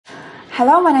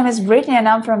Hello, my name is Brittany and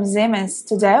I'm from Siemens.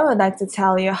 Today I would like to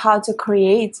tell you how to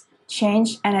create,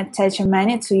 change and attach a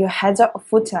menu to your header or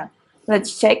footer.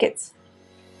 Let's check it.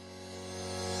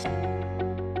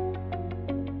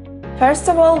 First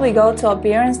of all, we go to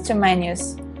Appearance to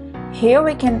Menus. Here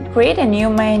we can create a new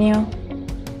menu,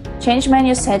 change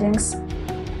menu settings,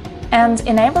 and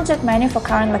enable that menu for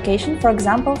current location, for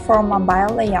example, for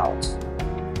mobile layout.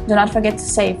 Do not forget to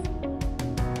save.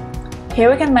 Here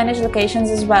we can manage locations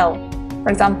as well. For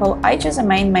example, I choose a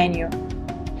main menu.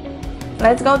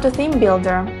 Let's go to Theme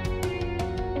Builder.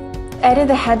 Edit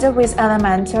the header with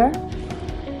Elementor.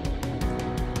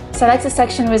 Select a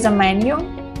section with a menu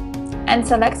and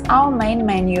select our main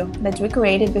menu that we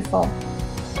created before.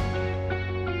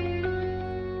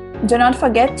 Do not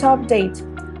forget to update.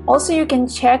 Also, you can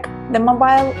check the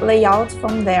mobile layout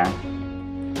from there.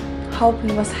 Hope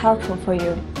it was helpful for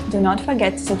you. Do not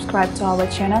forget to subscribe to our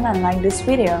channel and like this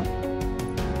video.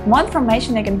 More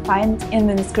information you can find in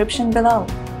the description below.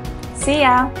 See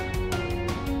ya!